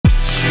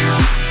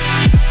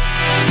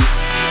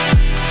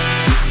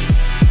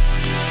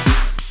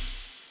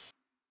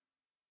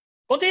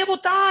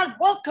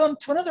welcome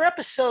to another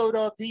episode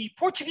of the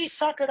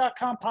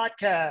PortugueseSoccer.com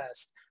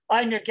podcast.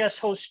 I'm your guest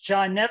host,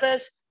 John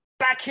Neves,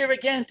 back here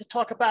again to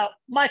talk about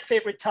my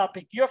favorite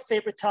topic, your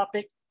favorite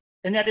topic,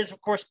 and that is,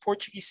 of course,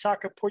 Portuguese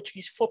soccer,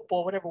 Portuguese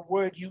football, whatever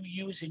word you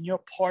use in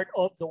your part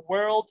of the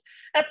world.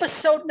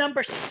 Episode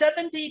number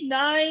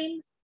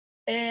 79,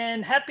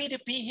 and happy to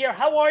be here.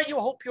 How are you?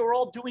 Hope you're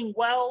all doing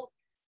well.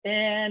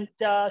 And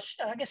I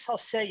guess I'll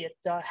say it.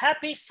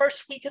 Happy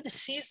first week of the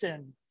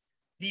season.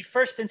 The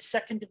first and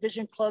second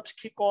division clubs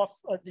kick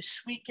off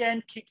this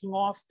weekend, kicking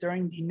off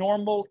during the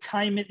normal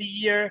time of the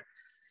year.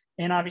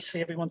 And obviously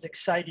everyone's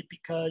excited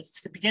because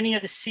it's the beginning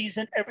of the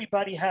season.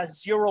 Everybody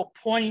has 0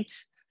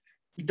 points.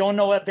 We don't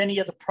know of any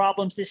of the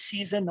problems this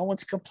season. No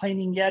one's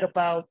complaining yet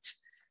about,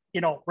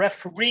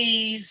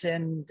 referees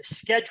and the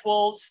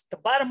schedules. The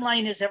bottom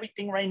line is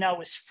everything right now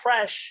is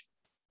fresh,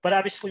 but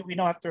obviously we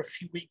know after a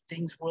few weeks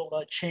things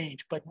will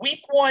change. But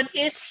week one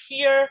is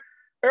here.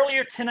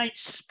 Earlier tonight,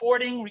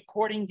 Sporting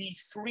recording the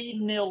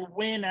 3-0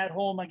 win at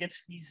home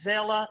against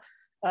Vizela,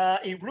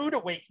 a rude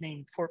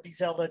awakening for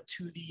Vizela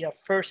to the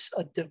first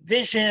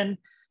division.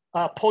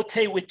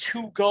 Pote with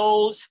 2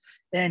 goals,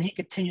 and he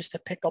continues to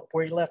pick up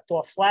where he left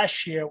off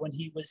last year when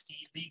he was the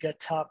Liga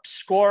top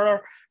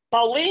scorer.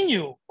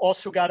 Paulinho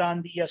also got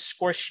on the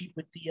score sheet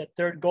with the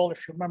third goal.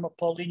 If you remember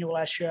Paulinho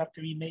last year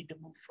after he made the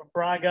move from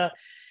Braga,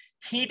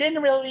 he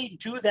didn't really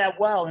do that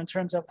well in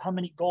terms of how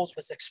many goals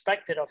was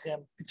expected of him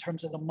in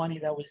terms of the money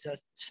that was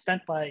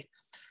spent by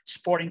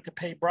Sporting to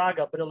pay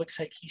Braga. But it looks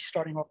like he's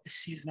starting off the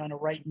season on a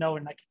right note.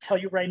 And I can tell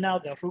you right now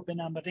that Ruben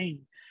Amorim,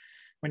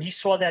 when he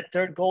saw that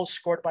third goal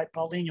scored by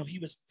Paulinho, he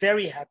was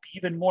very happy,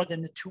 even more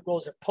than the 2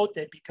 goals of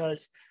Pote,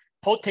 because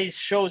Pote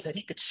shows that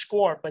he could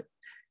score. But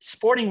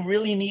Sporting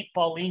really need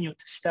Paulinho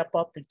to step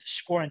up and to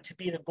score and to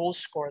be the goal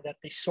scorer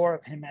that they saw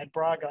of him at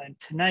Braga. And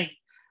tonight,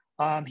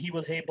 he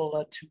was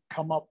able to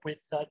come up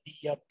with the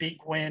big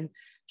win.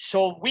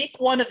 So week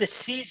one of the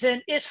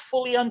season is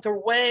fully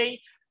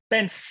underway.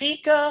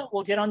 Benfica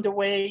will get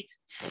underway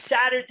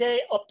Saturday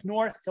up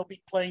north. They'll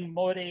be playing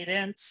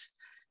Moreirense.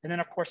 And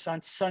then, of course,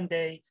 on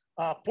Sunday,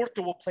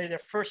 Porto will play their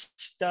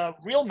first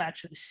real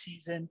match of the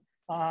season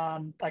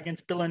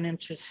against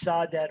Belenenses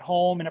SAD at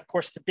home. And, of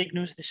course, the big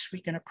news this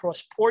weekend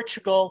across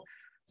Portugal,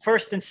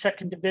 first and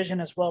second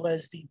division, as well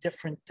as the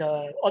different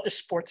other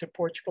sports in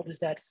Portugal, is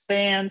that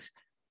fans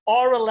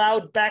are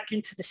allowed back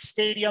into the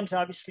stadiums.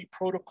 Obviously,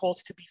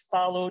 protocols to be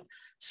followed,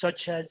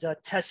 such as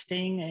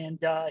testing, and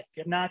if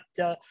you're not,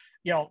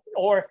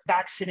 or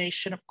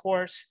vaccination, of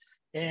course.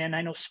 And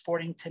I know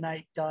Sporting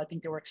tonight, I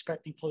think they were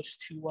expecting close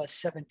to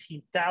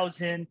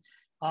 17,000,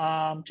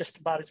 just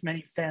about as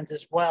many fans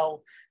as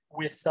well,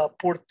 with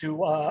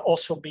Porto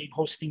also being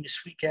hosting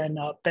this weekend.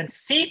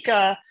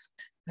 Benfica,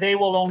 they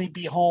will only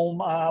be home.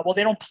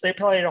 They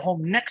play at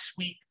home next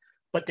week,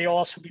 but they'll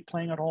also be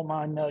playing at home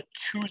on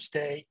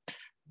Tuesday.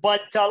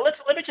 But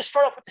let me just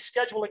start off with the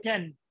schedule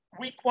again.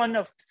 Week one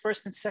of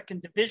first and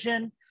second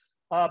division.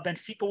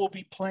 Benfica will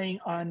be playing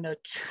on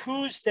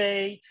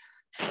Tuesday.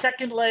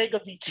 Second leg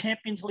of the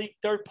Champions League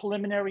third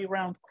preliminary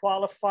round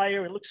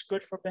qualifier. It looks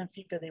good for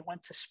Benfica. They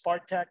went to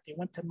Spartak. They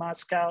went to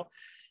Moscow.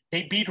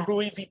 They beat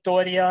Rui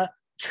Vitória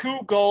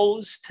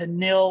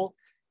 2-0.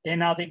 And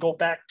now they go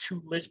back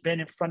to Lisbon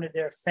in front of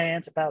their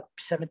fans, about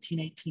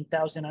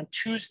 18,000 on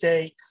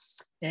Tuesday.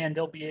 And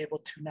they'll be able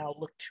to now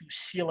look to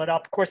seal it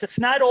up. Of course, it's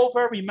not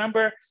over.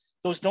 Remember,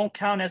 those don't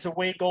count as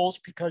away goals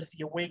because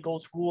the away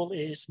goals rule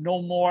is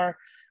no more.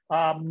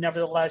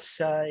 Nevertheless,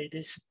 it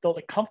is still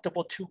a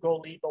comfortable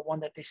 2-goal lead, but one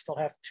that they still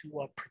have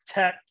to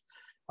protect.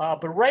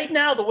 But right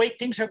now, the way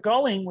things are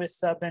going with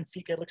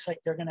Benfica, it looks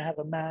like they're going to have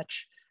a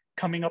match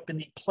coming up in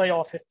the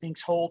playoff if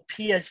things hold.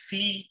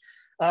 PSV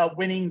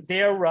winning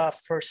their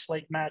first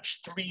leg match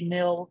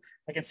 3-0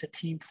 against a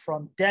team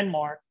from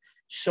Denmark.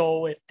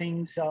 So if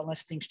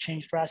unless things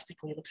change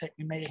drastically, it looks like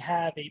we may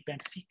have a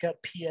Benfica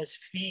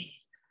PSV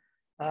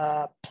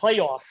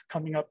playoff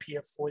coming up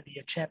here for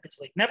the Champions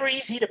League. Never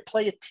easy to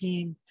play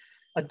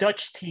a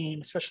Dutch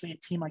team, especially a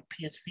team like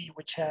PSV,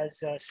 which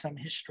has some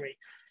history.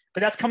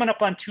 But that's coming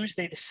up on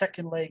Tuesday, the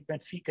second leg,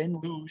 Benfica in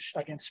Luz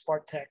against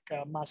Spartak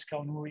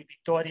Moscow and Rui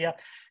Vitória.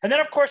 And then,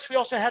 of course, we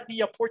also have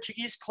the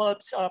Portuguese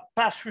clubs,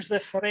 Paços de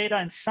Ferreira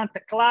and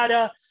Santa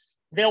Clara.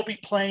 They'll be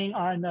playing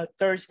on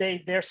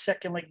Thursday, their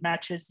second leg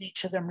matches.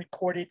 Each of them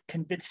recorded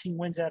convincing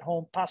wins at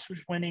home.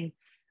 Paços winning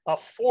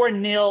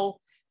 4-0.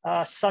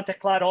 Santa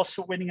Clara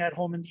also winning at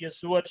home in the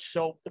Azores.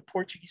 So the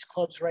Portuguese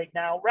clubs right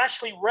now,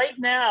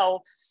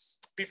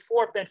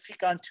 before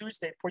Benfica on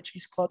Tuesday,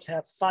 Portuguese clubs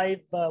have 5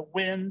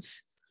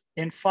 wins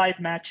in 5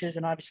 matches.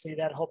 And obviously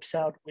that helps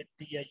out with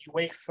the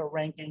UEFA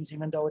rankings,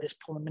 even though it is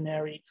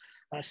preliminary.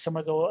 Some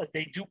of those,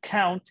 they do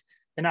count.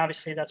 And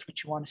obviously that's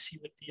what you want to see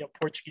with the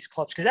Portuguese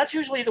clubs, because that's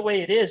usually the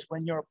way it is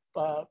when you're,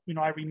 I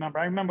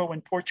remember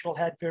when Portugal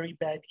had very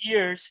bad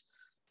years,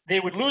 they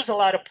would lose a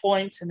lot of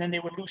points and then they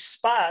would lose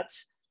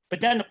spots. But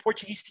then the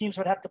Portuguese teams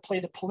would have to play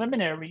the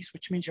preliminaries,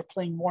 which means you're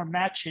playing more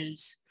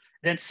matches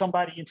then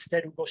somebody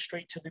instead will go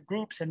straight to the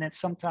groups. And then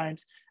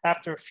sometimes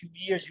after a few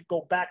years, you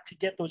go back to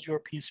get those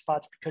European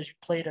spots because you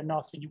played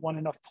enough and you won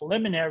enough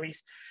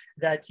preliminaries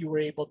that you were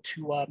able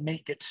to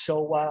make it.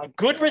 So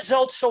good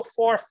results so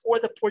far for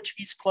the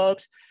Portuguese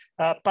clubs,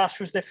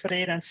 Paços de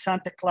Ferreira and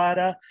Santa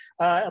Clara.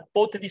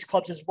 Both of these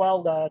clubs as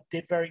well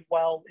did very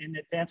well in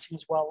advancing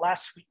as well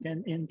last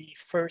weekend in the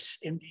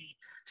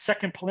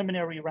second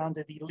preliminary round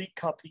of the League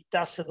Cup, the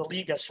Taça da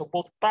Liga. So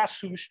both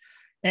Paços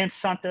and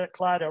Santa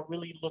Clara are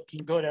really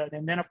looking good at.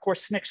 And then, of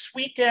course, next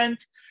weekend,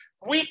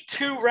 week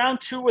 2, round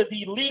 2 of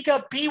the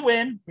Liga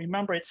Bwin.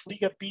 Remember, it's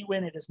Liga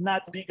Bwin. It is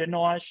not Liga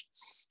NOS,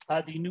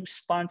 the new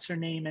sponsor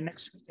name. And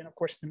next weekend, of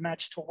course, the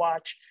match to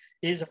watch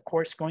is, of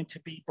course, going to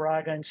be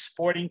Braga and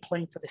Sporting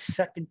playing for the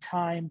second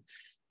time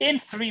in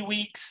 3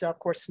 weeks. Of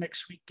course,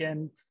 next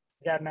weekend,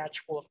 that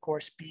match will, of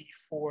course, be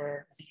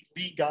for the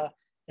Liga.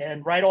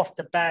 And right off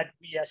the bat,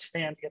 we as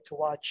fans get to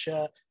watch,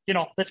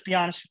 let's be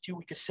honest with you,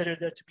 we consider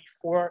there to be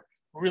 4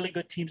 really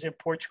good teams in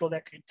Portugal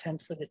that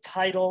contend for the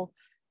title.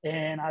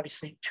 And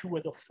obviously 2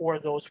 of the 4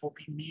 of those will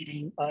be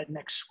meeting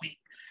next week.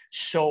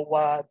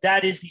 So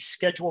that is the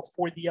schedule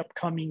for the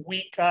upcoming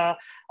week.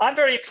 I'm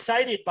very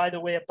excited, by the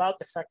way, about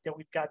the fact that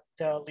we've got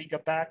Liga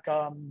back.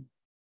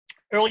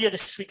 Earlier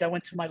this week, I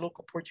went to my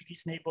local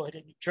Portuguese neighborhood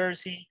in New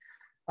Jersey.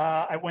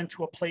 I went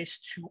to a place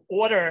to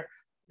order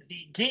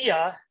the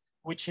Guia,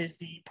 which is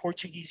the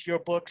Portuguese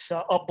yearbooks,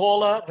 A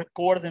Bola,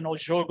 Recorda, and O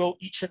Jogo.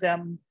 Each of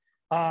them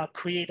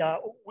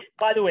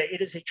by the way,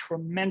 it is a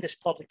tremendous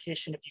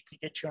publication if you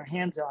could get your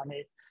hands on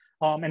it.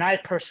 And I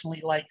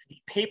personally like the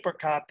paper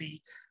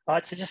copy.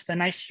 It's just a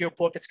nice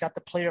yearbook. It's got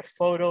the player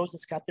photos.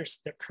 It's got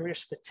their career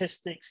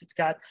statistics. It's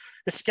got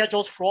the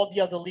schedules for all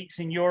the other leagues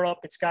in Europe.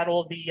 It's got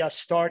all the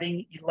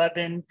starting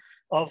 11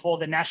 of all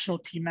the national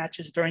team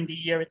matches during the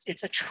year.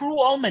 It's a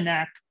true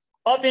almanac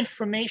of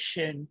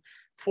information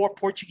for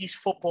Portuguese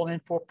football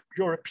and for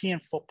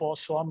European football.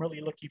 So I'm really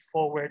looking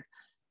forward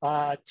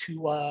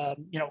to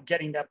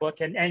getting that book.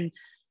 And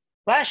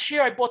last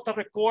year I bought the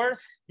Record.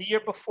 The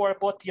year before I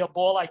bought the A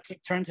Bola. I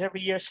take turns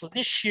every year. So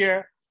this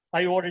year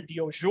I ordered the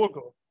O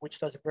Jogo, which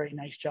does a very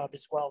nice job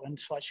as well. And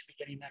so I should be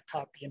getting that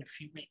copy in a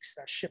few weeks,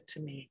 shipped to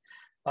me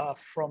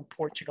from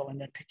Portugal, and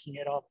then picking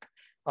it up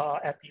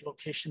at the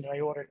location that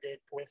I ordered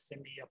it with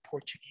in the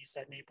Portuguese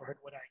neighborhood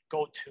where I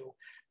go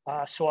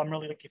to. So I'm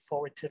really looking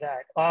forward to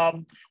that.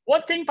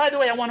 One thing, by the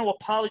way, I want to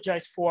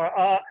apologize for.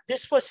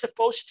 This was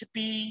supposed to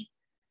be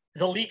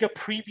the Liga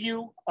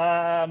preview.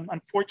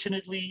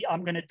 Unfortunately,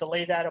 I'm going to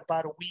delay that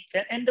about a week.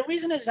 And the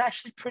reason is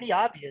actually pretty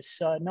obvious.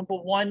 Number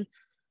one,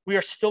 we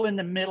are still in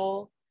the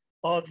middle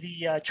of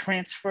the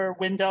transfer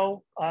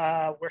window.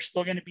 We're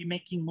still going to be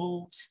making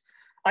moves.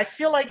 I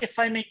feel like if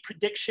I make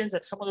predictions,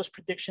 that some of those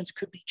predictions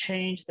could be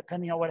changed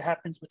depending on what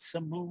happens with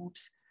some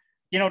moves.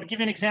 To give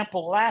you an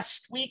example,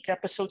 last week,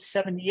 episode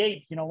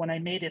 78, when I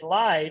made it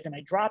live and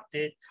I dropped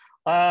it,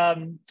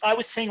 I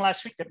was saying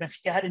last week that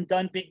Benfica hadn't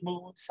done big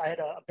moves. I had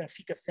a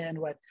Benfica fan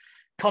who had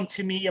come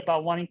to me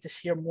about wanting to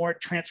hear more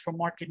transfer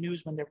market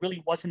news when there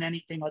really wasn't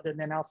anything other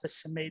than Alpha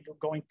Semedo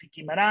going to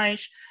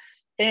Guimarães.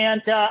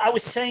 And I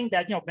was saying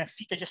that,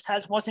 Benfica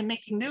just wasn't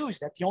making news,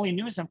 that the only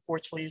news,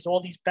 unfortunately, is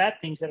all these bad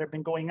things that have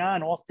been going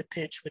on off the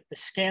pitch with the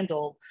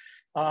scandal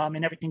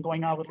and everything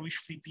going on with Luis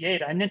Felipe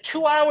Vieira. And then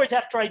 2 hours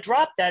after I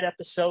dropped that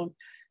episode,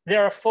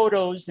 there are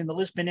photos in the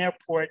Lisbon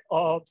airport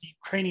of the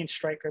Ukrainian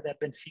striker that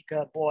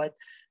Benfica bought,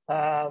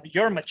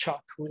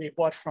 Yermachuk, who they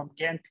bought from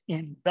Ghent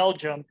in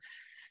Belgium.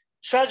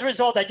 So as a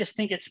result, I just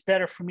think it's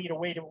better for me to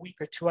wait a week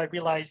or two. I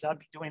realize I'll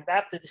be doing it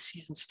after the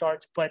season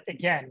starts. But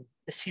again,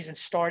 the season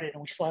started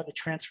and we still have the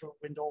transfer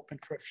window open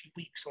for a few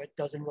weeks. So it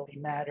doesn't really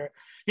matter.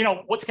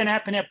 What's going to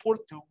happen at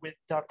Porto with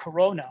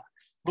Corona?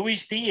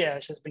 Luis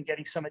Diaz has been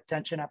getting some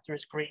attention after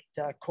his great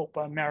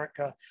Copa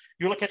America.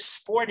 You look at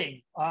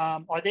Sporting.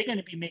 Are they going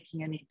to be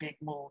making any big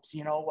moves?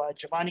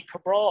 Giovanni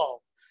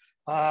Cabral.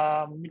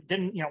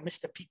 Didn't miss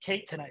the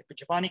PK tonight, but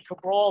Giovanni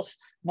Cabral's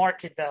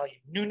market value,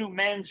 Nuno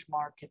Mendes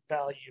market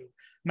value,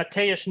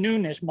 Mateus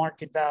Nunes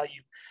market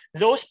value.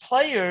 Those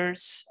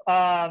players,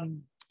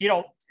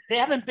 they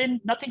haven't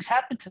been, nothing's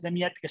happened to them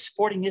yet because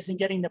Sporting isn't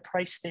getting the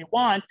price they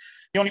want.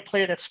 The only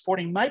player that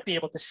Sporting might be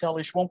able to sell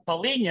is João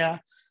Palhinha.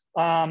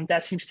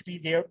 That seems to be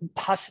their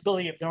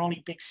possibility of their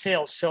only big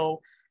sale.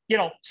 So,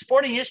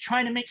 Sporting is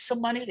trying to make some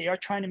money. They are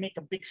trying to make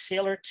a big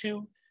sale or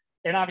two.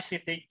 And obviously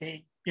if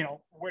they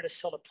where to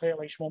sell a player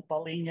like João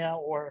Palhinha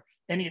or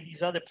any of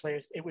these other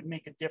players, it would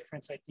make a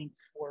difference, I think,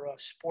 for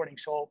Sporting.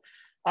 So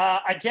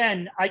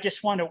again, I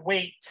just want to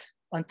wait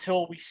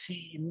until we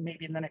see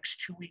maybe in the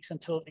next 2 weeks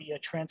until the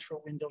transfer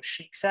window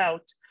shakes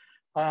out,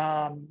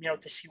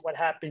 to see what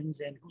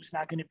happens and who's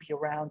not going to be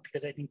around,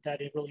 because I think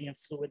that it really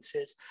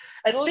influences,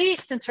 at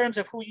least in terms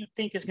of who you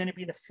think is going to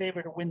be the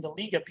favorite to win the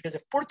Liga. Because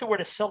if Porto were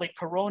to sell a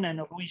Corona and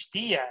a Luis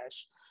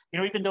Diaz,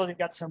 even though they've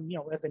got some,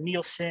 Evan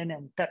Nielsen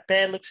and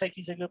Pepe looks like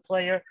he's a good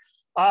player,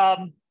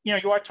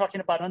 you are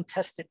talking about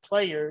untested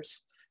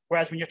players.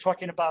 Whereas when you're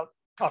talking about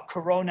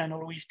Corona and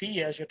Luis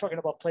Diaz, you're talking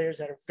about players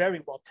that are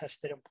very well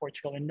tested in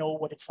Portugal and know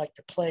what it's like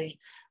to play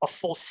a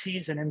full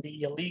season in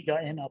the Liga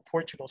in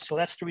Portugal. So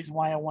that's the reason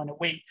why I want to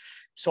wait.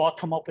 So I'll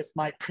come up with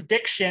my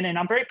prediction. And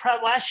I'm very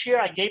proud. Last year,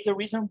 I gave the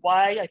reason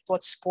why I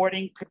thought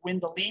Sporting could win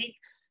the league.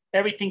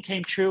 Everything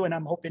came true, and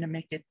I'm hoping to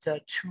make it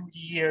 2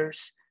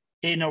 years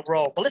in a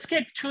row. But let's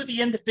get to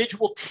the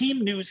individual team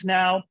news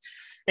now.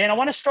 And I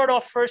want to start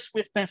off first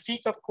with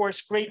Benfica, of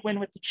course, great win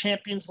with the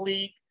Champions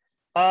League.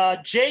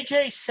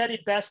 JJ said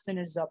it best in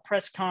his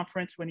press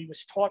conference when he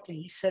was talking.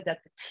 He said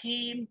that the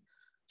team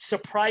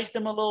surprised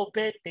him a little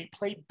bit. They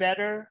played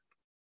better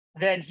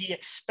than he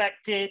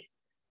expected.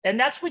 And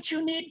that's what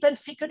you need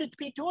Benfica to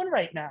be doing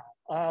right now.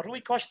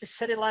 Rui Costa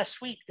said it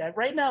last week, that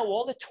right now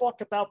all the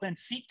talk about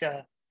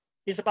Benfica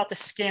is about the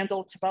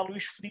scandal. It's about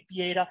Luis Felipe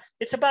Vieira.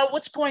 It's about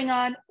what's going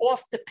on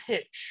off the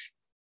pitch,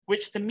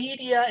 which the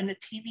media and the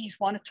TVs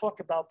want to talk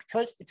about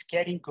because it's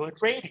getting good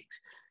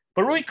ratings.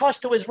 But Rui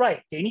Costa was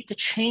right. They need to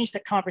change the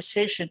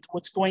conversation to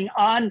what's going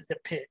on the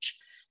pitch.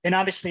 And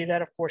obviously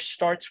that, of course,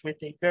 starts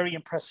with a very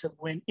impressive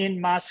win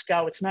in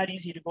Moscow. It's not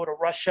easy to go to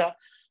Russia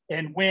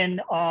and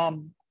win.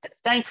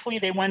 Thankfully,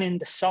 they went in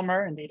the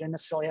summer and they didn't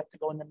necessarily have to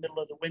go in the middle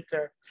of the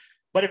winter.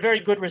 But a very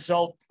good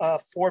result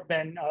for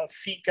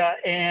Benfica.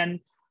 And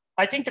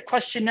I think the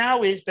question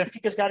now is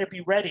Benfica's got to be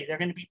ready. They're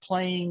going to be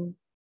playing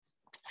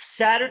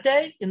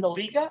Saturday in the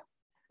Liga.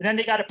 And then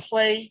they got to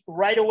play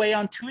right away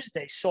on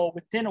Tuesday. So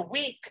within a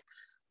week,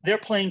 they're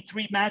playing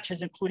 3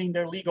 matches, including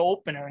their Liga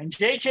opener. And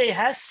JJ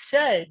has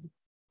said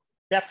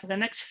that for the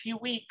next few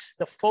weeks,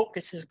 the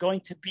focus is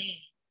going to be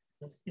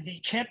the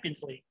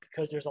Champions League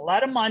because there's a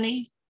lot of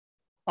money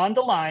on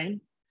the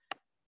line.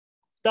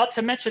 Not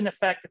to mention the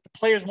fact that the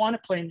players want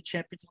to play in the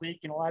Champions League.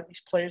 You know, a lot of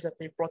these players that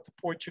they've brought to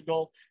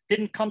Portugal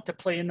didn't come to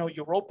play in no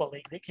Europa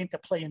League. They came to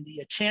play in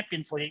the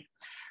Champions League.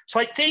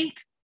 So I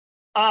think,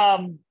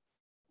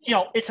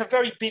 it's a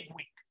very big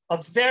week, a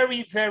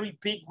very, very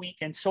big week.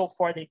 And so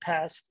far they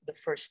passed the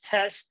first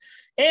test.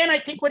 And I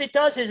think what it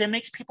does is it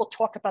makes people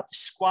talk about the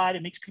squad.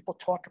 It makes people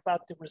talk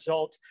about the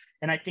results.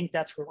 And I think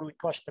that's what Rui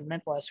Costa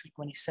meant last week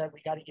when he said,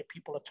 we got to get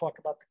people to talk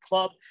about the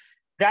club.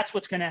 That's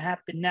what's going to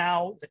happen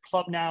now. The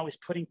club now is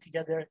putting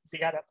together, they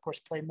got to, of course,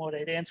 play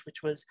Moreirense,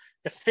 which was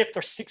the 5th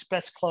or 6th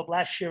best club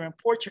last year in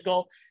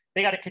Portugal.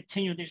 They got to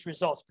continue these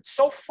results. But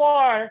so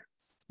far,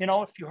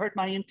 if you heard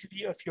my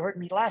interview, if you heard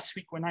me last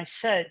week when I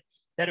said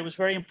that it was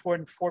very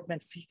important for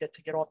Benfica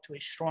to get off to a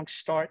strong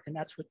start, and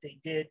that's what they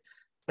did.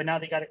 But now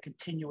they got to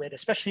continue it,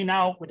 especially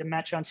now with a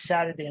match on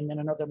Saturday and then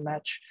another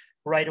match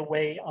right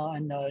away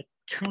on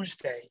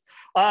Tuesday.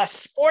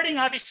 Sporting,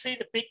 obviously,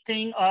 the big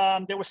thing.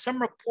 There were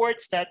some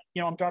reports that,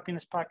 I'm dropping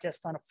this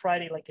podcast on a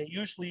Friday like I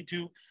usually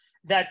do,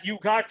 that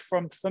Ugarte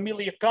from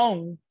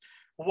Famalicão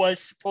was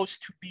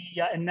supposed to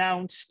be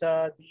announced.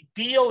 The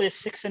deal is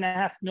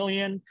 $6.5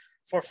 million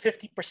for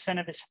 50%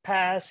 of his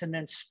pass, and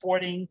then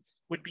Sporting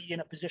would be in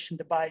a position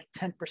to buy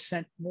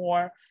 10%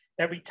 more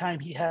every time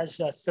he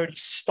has 30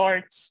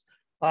 starts.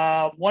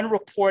 One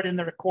report in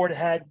the record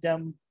had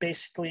them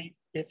basically,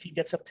 if he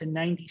gets up to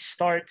 90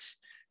 starts,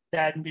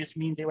 that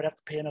means they would have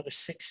to pay another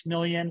 $6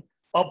 million.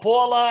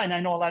 Abola, and I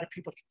know a lot of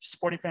people,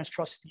 Sporting fans,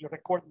 trust the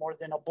record more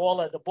than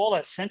Abola. The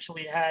Abola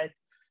essentially had,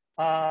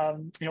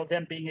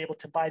 them being able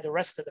to buy the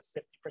rest of the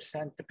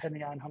 50%,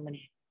 depending on how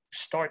many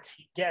starts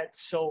he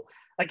gets. So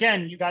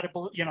again, you got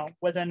to,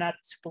 whether or not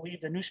to believe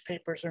the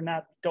newspapers or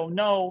not, don't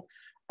know.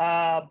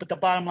 But the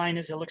bottom line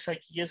is it looks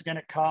like he is going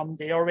to come.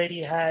 They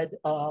already had,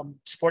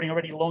 Sporting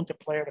already loaned the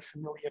player to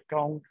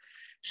Famalicão.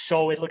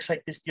 So it looks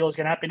like this deal is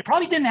going to happen. It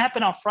probably didn't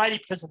happen on Friday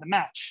because of the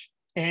match.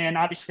 And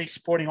obviously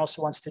Sporting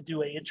also wants to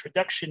do an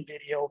introduction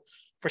video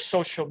for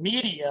social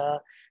media.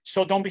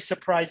 So don't be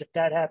surprised if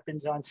that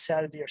happens on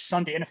Saturday or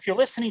Sunday. And if you're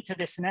listening to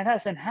this and that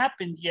hasn't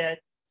happened yet,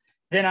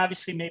 then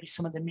obviously maybe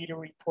some of the media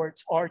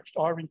reports aren't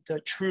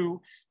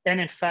true. And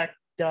in fact,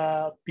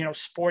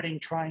 Sporting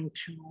trying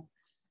to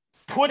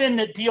put in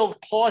the deal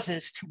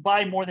clauses to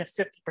buy more than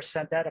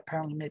 50%, that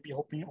apparently may be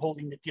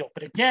holding the deal.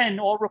 But again,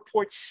 all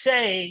reports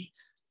say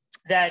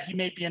that he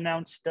may be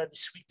announced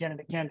this weekend. And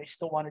again, they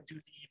still want to do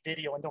the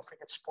video. And don't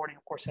forget, Sporting,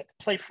 of course, had to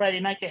play Friday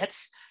night.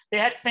 They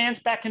had fans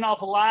back in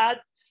Alvalade,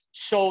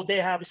 so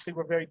they obviously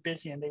were very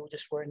busy and they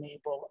just weren't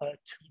able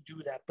to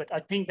do that. But I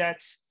think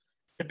that's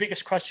the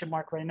biggest question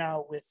mark right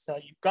now with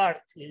Ugarte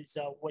is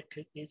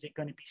is it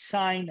going to be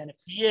signed? And if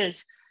he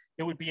is,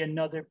 it would be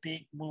another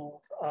big move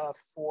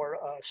for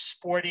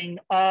Sporting.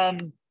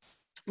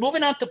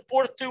 Moving on to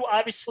Porto,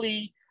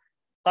 obviously,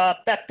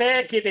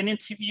 Pepe gave an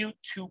interview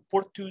to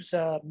Porto's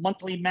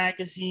monthly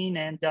magazine.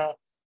 And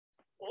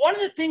one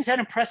of the things that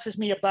impresses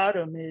me about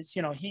him is,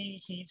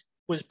 he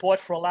was bought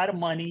for a lot of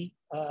money,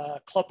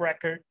 club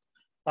record.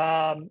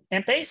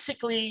 And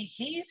basically,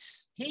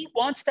 he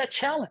wants that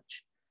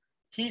challenge.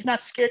 He's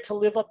not scared to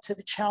live up to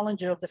the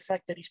challenge of the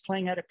fact that he's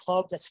playing at a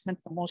club that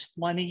spent the most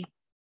money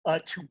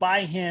to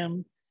buy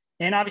him.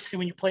 And obviously,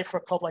 when you play for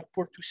a club like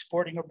Porto,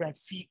 Sporting, or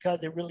Benfica,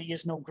 there really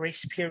is no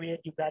grace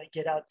period. You've got to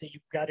get out there.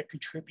 You've got to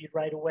contribute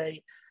right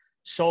away.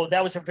 So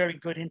that was a very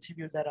good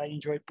interview that I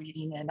enjoyed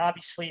reading. And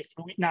obviously,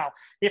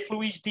 if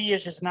Luis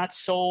Diaz is not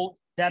sold,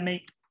 that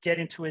may get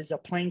into his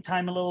playing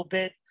time a little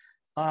bit.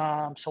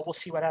 So we'll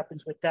see what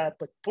happens with that.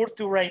 But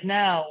Porto right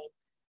now,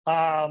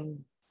 they're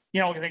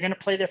going to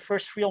play their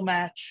first real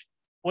match.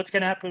 What's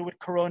going to happen with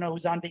Corona,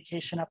 who's on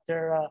vacation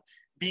after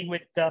being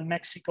with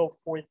Mexico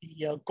for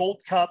the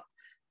Gold Cup?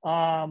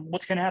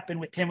 What's going to happen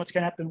with him? What's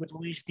going to happen with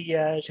Luis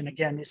Diaz? And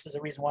again, this is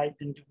the reason why I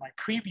didn't do my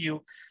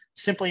preview,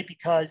 simply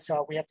because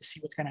we have to see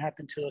what's going to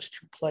happen to those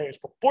two players.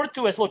 But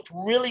Porto has looked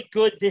really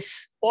good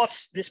this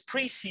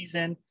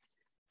preseason.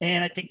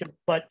 And I think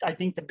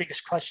the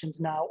biggest questions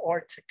now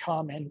are to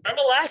come. And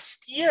remember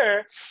last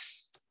year,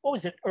 what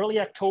was it, early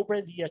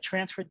October, the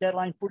transfer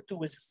deadline, Porto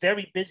was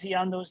very busy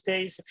on those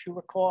days, if you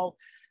recall.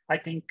 I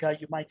think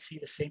you might see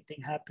the same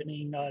thing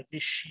happening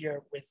this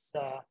year with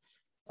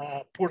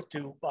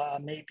Porto.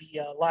 Maybe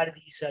a lot of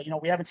these,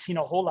 we haven't seen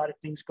a whole lot of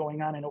things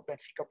going on. I know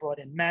Benfica brought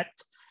in Met,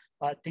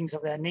 things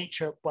of that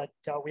nature, but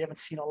we haven't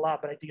seen a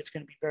lot. But I think it's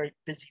going to be a very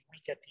busy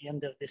week at the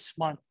end of this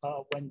month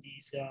when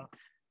these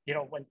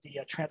when the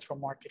transfer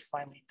market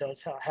finally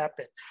does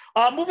happen.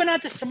 Moving on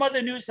to some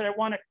other news that I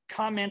want to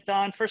comment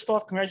on. First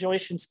off,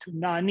 congratulations to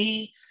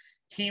Nani.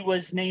 He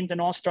was named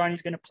an All-Star and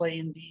he's going to play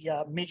in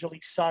the Major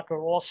League Soccer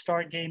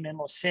All-Star game in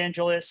Los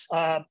Angeles.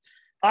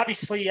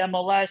 Obviously,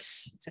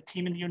 MLS, it's a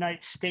team in the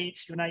United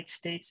States.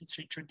 It's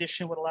a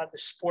tradition with a lot of the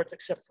sports,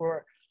 except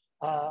for,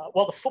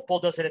 the football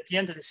does it at the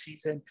end of the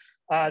season.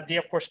 They,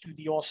 of course, do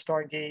the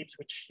All-Star games,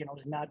 which,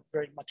 is not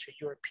very much a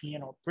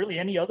European or really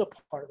any other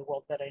part of the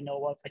world that I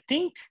know of. I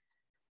think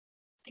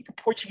the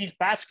Portuguese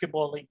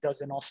Basketball League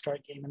does an All-Star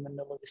game in the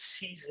middle of the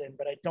season,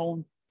 but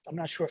I'm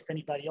not sure if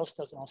anybody else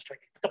does an All-Star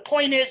game. But the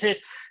point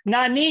is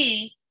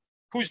Nani,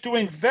 who's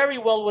doing very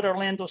well with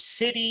Orlando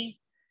City,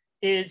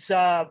 is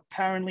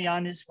apparently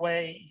on his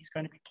way. He's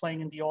going to be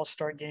playing in the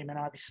All-Star game, and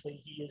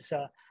obviously he is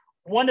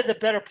one of the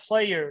better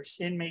players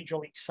in Major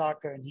League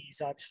Soccer, and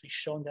he's obviously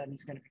shown that, and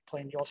he's going to be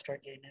playing the All-Star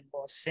game in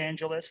Los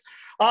Angeles.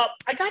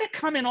 I got a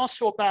comment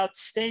also about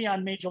staying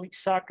on Major League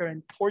Soccer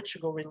and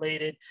Portugal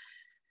related.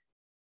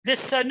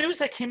 This news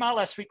that came out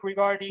last week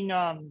regarding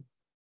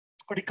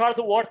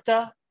Ricardo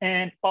Horta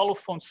and Paulo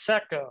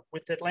Fonseca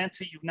with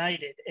Atlanta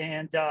United,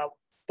 and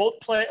both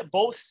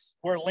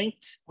were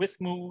linked with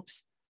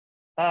moves.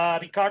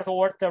 Ricardo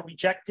Horta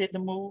rejected the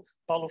move.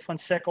 Paulo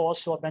Fonseca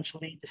also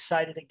eventually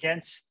decided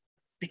against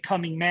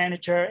becoming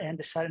manager and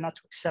decided not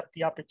to accept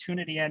the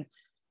opportunity. And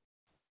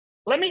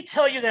let me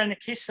tell you that in the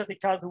case of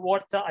Ricardo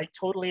Horta, I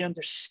totally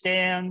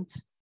understand.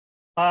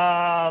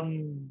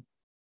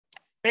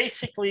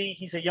 Basically,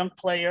 he's a young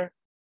player.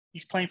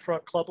 He's playing for a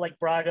club like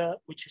Braga,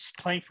 which is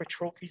playing for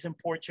trophies in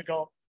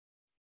Portugal.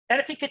 And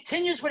if he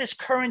continues with his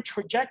current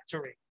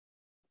trajectory,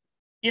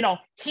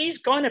 he's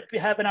going to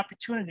have an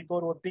opportunity to go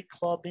to a big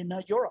club in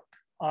Europe.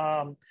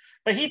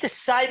 But he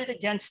decided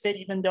against it,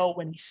 even though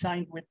when he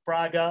signed with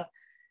Braga,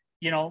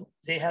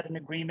 they had an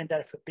agreement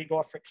that if a big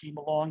offer came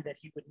along that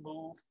he would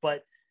move,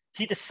 but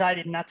he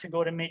decided not to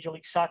go to Major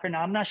League Soccer.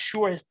 Now, I'm not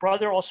sure. His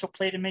brother also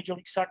played in Major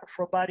League Soccer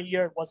for about a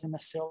year. It wasn't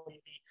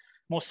necessarily the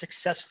most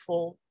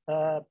successful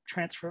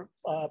transfer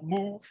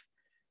move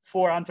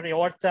for Andre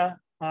Horta.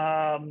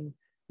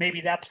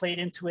 Maybe that played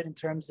into it in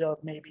terms of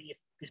maybe if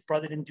his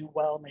brother didn't do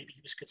well, maybe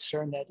he was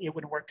concerned that it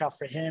wouldn't work out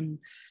for him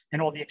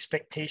and all the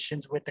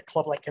expectations with the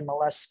club like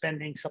MLS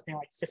spending something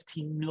like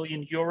 15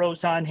 million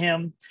euros on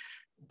him.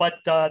 But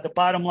the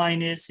bottom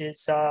line is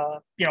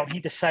he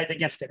decided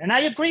against it. And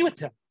I agree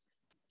with him.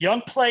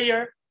 Young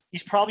player,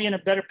 he's probably in a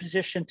better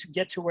position to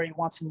get to where he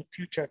wants in the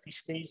future if he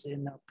stays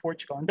in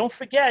Portugal. And don't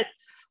forget,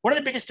 one of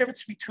the biggest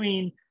differences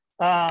between,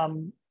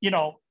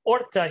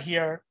 Horta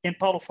here and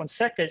Paulo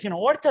Fonseca is,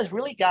 Horta's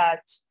really got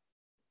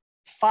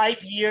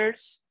 5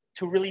 years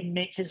to really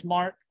make his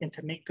mark and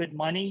to make good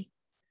money.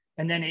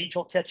 And then age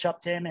will catch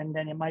up to him, and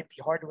then it might be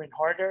harder and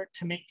harder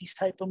to make these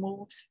type of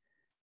moves.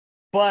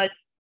 But,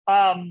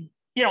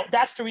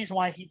 that's the reason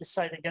why he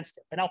decided against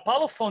it. But now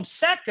Paulo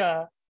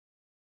Fonseca,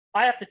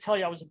 I have to tell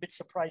you, I was a bit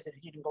surprised that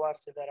he didn't go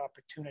after that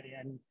opportunity.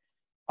 And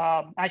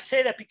I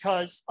say that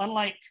because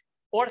unlike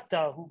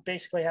Horta, who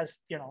basically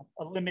has,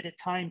 a limited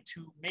time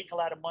to make a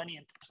lot of money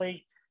and to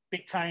play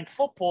big time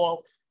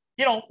football,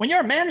 when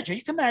you're a manager,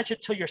 you can manage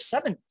it till your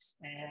 70s.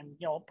 And,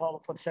 Paulo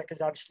Fonseca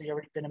has obviously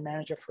already been a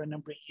manager for a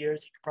number of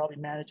years. He could probably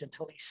manage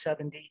until he's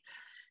 70.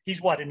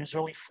 He's in his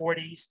early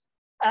 40s.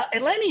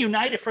 Atlanta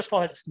United, first of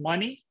all, has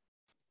money.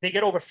 They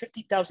get over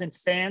 50,000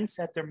 fans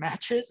at their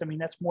matches. I mean,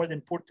 that's more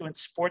than Porto and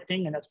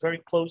Sporting, and that's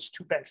very close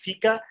to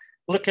Benfica.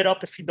 Look it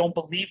up if you don't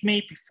believe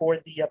me before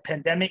the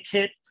pandemic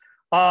hit.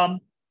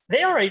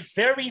 They are a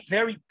very,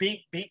 very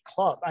big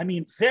club. I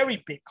mean,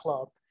 very big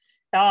club.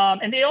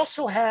 And they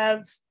also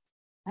have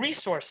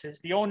resources.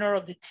 The owner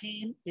of the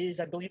team is,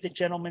 I believe, the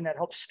gentleman that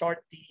helped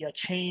start the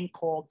chain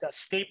called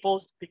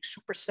Staples, the big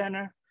super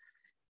center.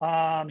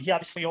 He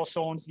obviously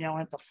also owns the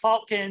Atlanta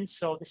Falcons.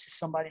 So this is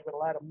somebody with a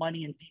lot of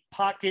money and deep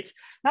pockets.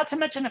 Not to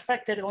mention the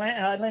fact that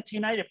Atlanta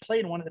United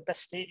played in one of the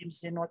best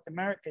stadiums in North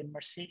America, in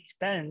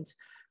Mercedes-Benz,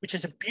 which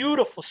is a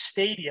beautiful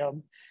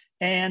stadium.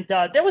 And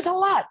there was a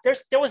lot.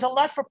 There was a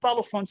lot for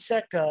Paulo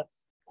Fonseca,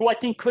 who I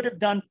think could have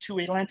done to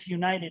Atlanta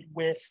United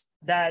with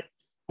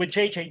what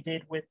JJ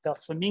did with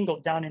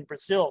Flamengo down in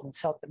Brazil, in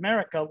South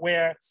America,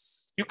 where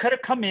you could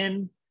have come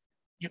in,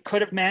 you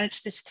could have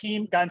managed this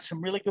team, gotten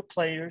some really good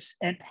players,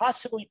 and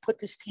possibly put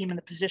this team in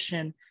the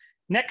position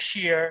next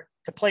year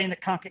to play in the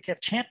CONCACAF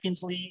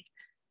Champions League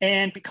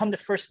and become the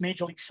first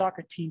Major League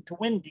Soccer team to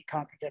win the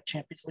CONCACAF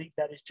Champions League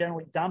that is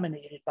generally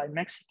dominated by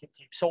Mexican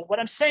teams. So what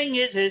I'm saying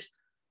is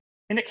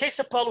in the case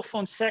of Paulo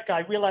Fonseca,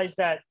 I realized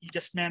that he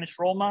just managed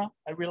Roma.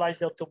 I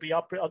realized that there'll be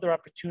other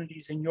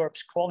opportunities in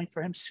Europe's calling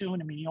for him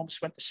soon. I mean, he almost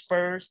went to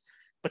Spurs,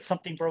 but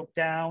something broke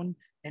down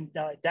and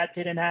that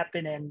didn't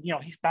happen. And,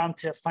 he's bound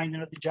to find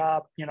another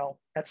job,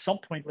 at some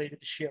point later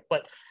this year.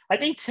 But I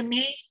think to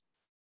me,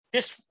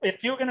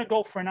 if you're going to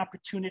go for an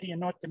opportunity in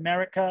North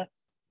America,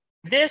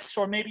 this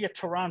or maybe a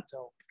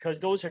Toronto, because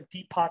those are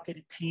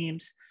deep-pocketed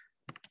teams,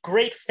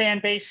 great fan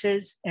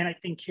bases, and I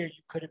think here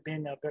you could have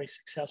been very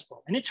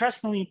successful. And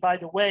interestingly, by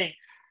the way,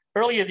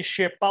 earlier this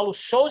year, Paulo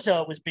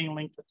Sousa was being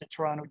linked with the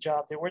Toronto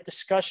job. There were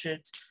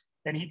discussions,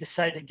 and he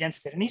decided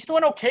against it. And he's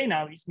doing okay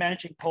now. He's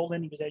managing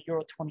Poland. He was at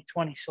Euro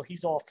 2020, so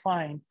he's all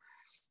fine.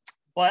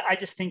 But I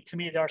just think, to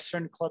me, there are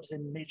certain clubs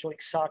in Major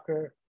League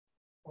Soccer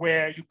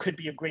where you could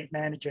be a great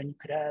manager and you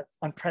could have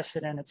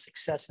unprecedented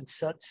success and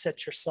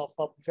set yourself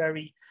up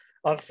very,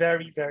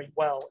 very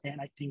well. And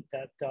I think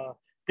that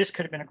this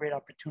could have been a great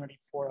opportunity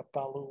for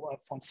Paulo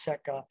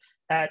Fonseca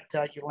at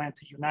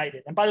Atlanta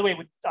United. And by the way,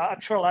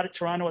 I'm sure a lot of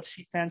Toronto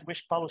FC fans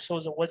wish Paulo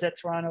Sousa was at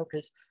Toronto,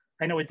 because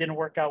I know it didn't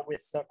work out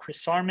with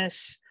Chris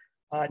Armas.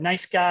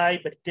 Nice guy,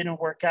 but it didn't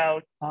work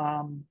out.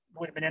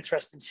 Would have been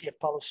interesting to see if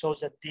Paulo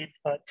Sousa did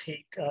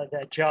take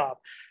that job.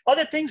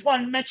 Other things I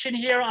want to mention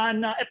here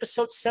on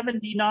episode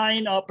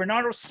 79,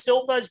 Bernardo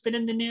Silva has been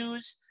in the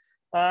news.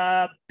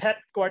 Pep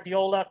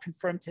Guardiola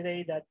confirmed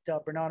today that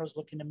Bernardo's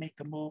looking to make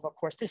a move. Of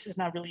course, this is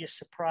not really a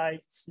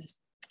surprise. This has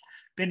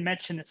been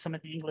mentioned in some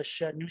of the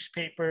English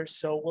newspapers,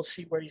 so we'll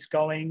see where he's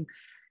going.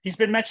 He's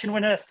been mentioned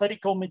with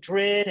Atletico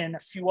Madrid and a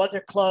few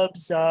other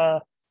clubs. I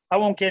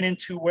won't get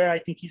into where I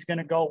think he's going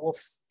to go. We'll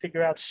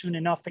figure out soon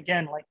enough.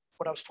 Again, like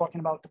what I was talking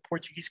about, the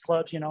Portuguese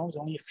clubs, there's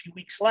only a few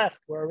weeks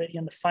left. We're already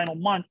in the final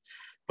month.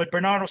 But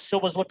Bernardo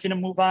Silva's looking to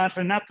move on.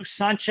 Renato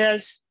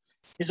Sanchez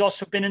has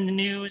also been in the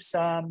news.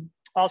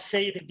 I'll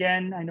say it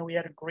again. I know he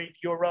had a great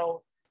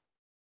Euro,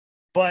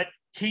 but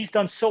he's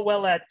done so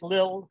well at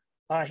Lille.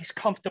 He's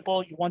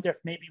comfortable. You wonder if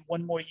maybe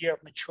one more year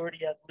of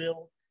maturity at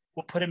Lille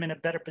will put him in a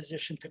better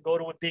position to go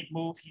to a big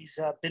move. He's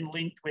been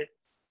linked with,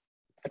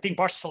 I think,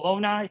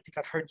 Barcelona. I think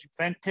I've heard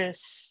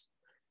Juventus.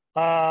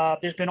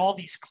 There's been all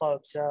these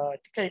clubs. I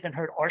think I even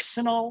heard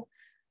Arsenal.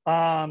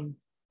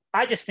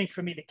 I just think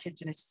for me, the kid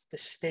needs to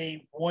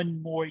stay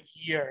one more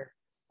year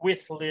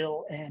with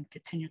Lille and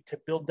continue to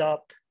build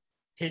up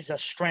his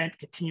strength,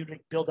 continue to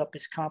build up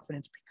his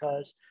confidence,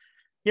 because,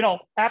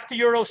 after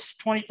Euros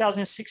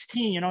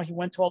 2016, he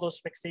went to all those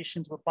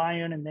expectations with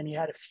Bayern, and then he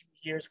had a few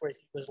years where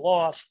he was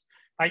lost.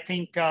 I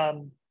think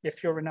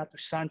if you're Renato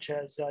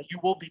Sanchez, you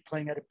will be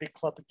playing at a big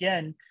club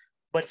again,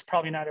 but it's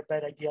probably not a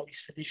bad idea, at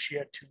least for this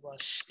year, to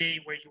stay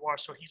where you are.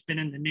 So he's been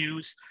in the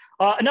news.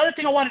 Another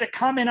thing I wanted to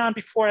comment on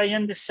before I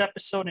end this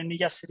episode, and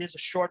yes, it is a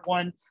short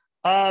one.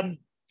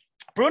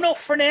 Bruno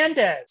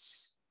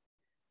Fernandes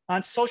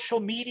on social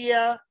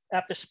media,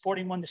 after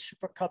Sporting won the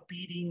Super Cup,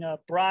 beating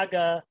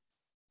Braga,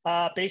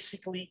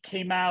 basically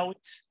came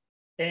out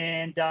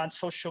and on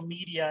social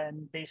media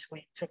and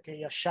basically took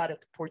a shot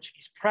at the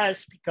Portuguese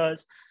press,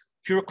 because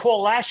if you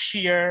recall last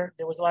year,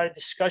 there was a lot of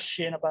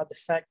discussion about the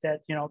fact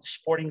that, the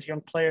Sporting's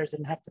young players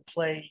didn't have to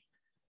play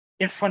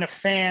in front of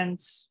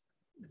fans,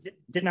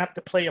 didn't have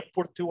to play a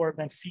Porto or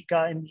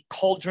Benfica in the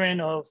cauldron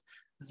of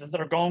the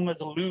Dragão or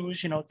the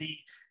Luz,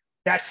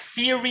 that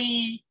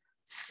fiery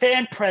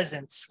fan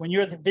presence when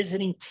you're the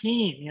visiting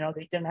team.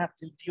 They didn't have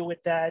to deal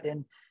with that.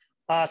 And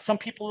some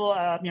people,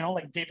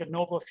 like David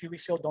Novo a few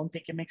weeks ago, don't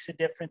think it makes a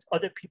difference.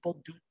 Other people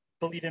do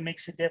believe it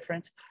makes a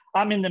difference.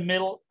 I'm in the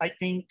middle. I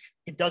think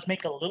it does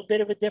make a little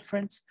bit of a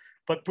difference.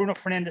 But Bruno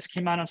Fernandes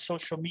came out on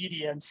social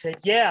media and said,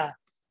 yeah,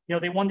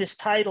 they won this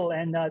title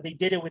and they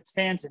did it with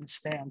fans in the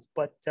stands.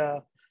 But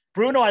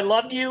Bruno, I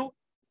love you.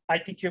 I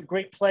think you're a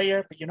great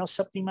player. But you know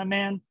something, my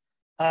man?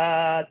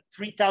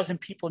 3,000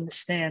 people in the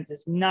stands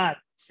is not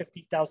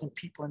 50,000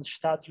 people in the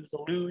Estádio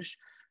da Luz,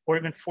 or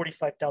even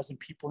 45,000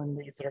 people in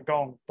the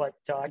Dragão. But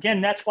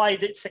again, that's why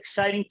it's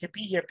exciting to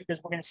be here,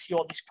 because we're going to see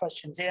all these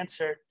questions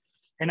answered.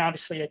 And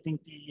obviously, I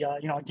think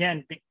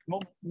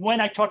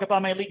when I talk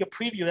about my Liga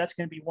preview, that's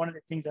going to be one of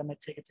the things I'm going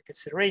to take into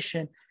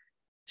consideration.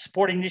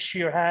 Sporting this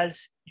year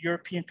has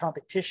European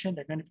competition.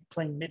 They're going to be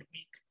playing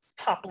midweek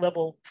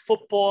top-level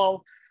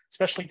football,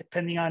 especially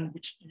depending on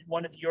which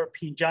one of the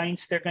European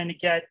giants they're going to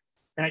get.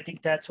 And I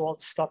think that's all the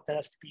stuff that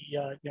has to be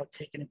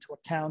taken into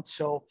account.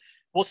 So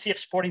we'll see if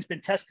Sporting's been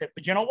tested.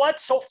 But you know what?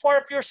 So far,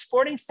 if you're a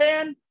Sporting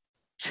fan,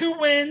 2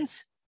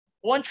 wins,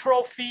 1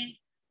 trophy.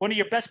 One of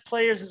your best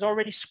players has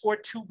already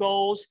scored 2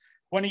 goals.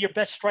 One of your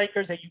best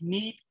strikers that you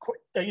need,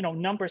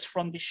 numbers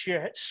from this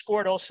year,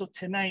 scored also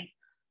tonight.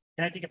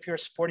 And I think if you're a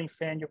Sporting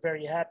fan, you're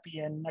very happy.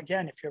 And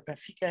again, if you're a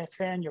Benfica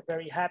fan, you're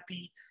very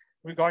happy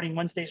regarding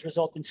Wednesday's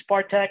result in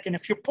Spartak. And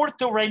if you're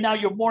Porto right now,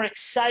 you're more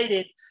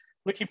excited,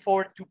 looking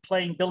forward to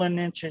playing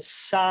Belenenses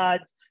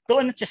SAD.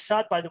 Belenenses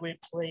SAD, by the way,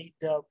 played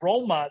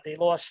Roma. They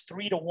lost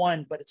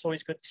 3-1, but it's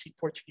always good to see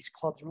Portuguese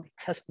clubs really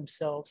test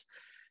themselves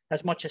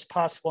as much as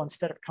possible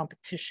instead of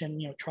competition,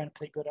 trying to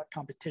play good at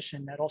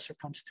competition. That also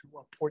comes to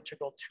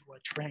Portugal to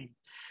train.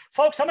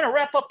 Folks, I'm going to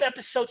wrap up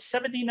episode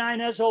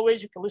 79. As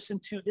always, you can listen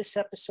to this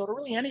episode or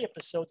really any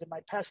episodes of my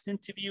past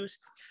interviews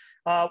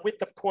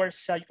with, of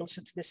course, you can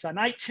listen to this on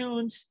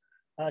iTunes,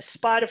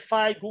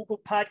 Spotify,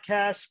 Google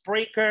Podcasts,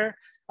 Breaker.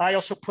 I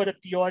also put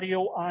up the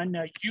audio on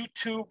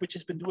YouTube, which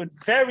has been doing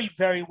very,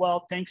 very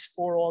well. Thanks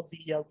for all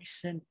the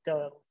recent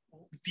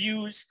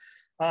views.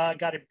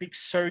 Got a big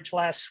surge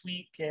last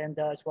week, and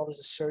as well as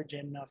a surge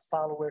in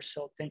followers.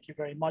 So thank you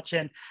very much.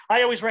 And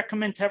I always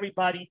recommend to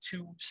everybody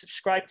to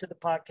subscribe to the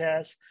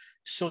podcast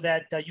so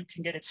that you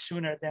can get it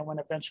sooner than when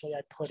eventually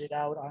I put it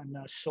out on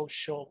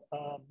social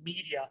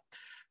media.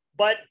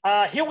 But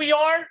here we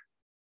are,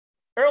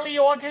 early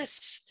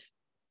August.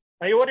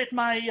 I ordered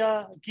my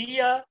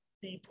Guia,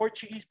 the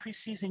Portuguese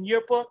preseason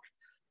yearbook.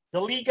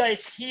 The Liga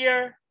is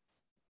here.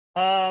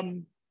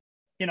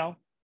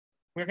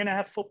 We're going to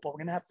have football. We're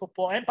going to have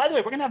football. And by the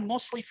way, we're going to have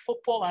mostly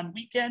football on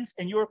weekends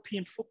and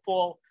European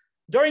football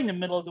during the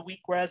middle of the week,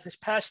 whereas this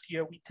past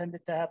year, we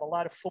tended to have a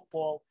lot of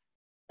football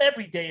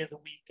every day of the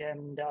week.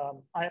 And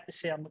I have to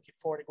say, I'm looking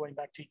forward to going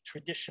back to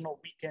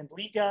traditional weekend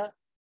Liga,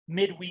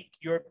 midweek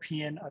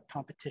European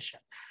competition.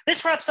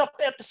 This wraps up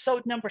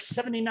episode number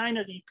 79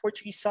 of the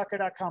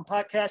PortugueseSoccer.com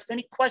podcast.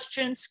 Any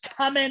questions,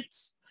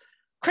 comments,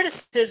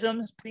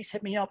 criticisms, please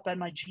hit me up at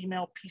my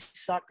Gmail,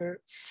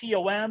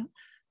 PSoccerCom.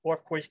 Or,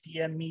 of course,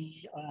 DM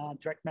me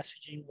direct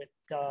messaging with,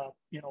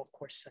 of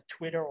course,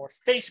 Twitter or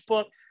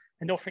Facebook.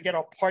 And don't forget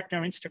our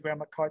partner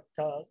Instagram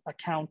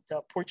account,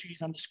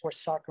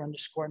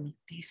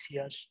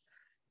 Portuguese_soccer_noticias.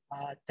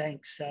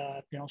 Thanks.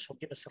 So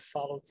give us a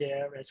follow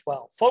there as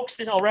well. Folks,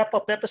 I'll wrap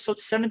up episode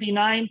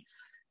 79.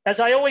 As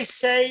I always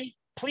say,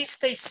 please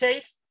stay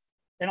safe,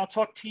 and I'll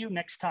talk to you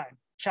next time.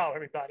 Ciao,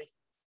 everybody.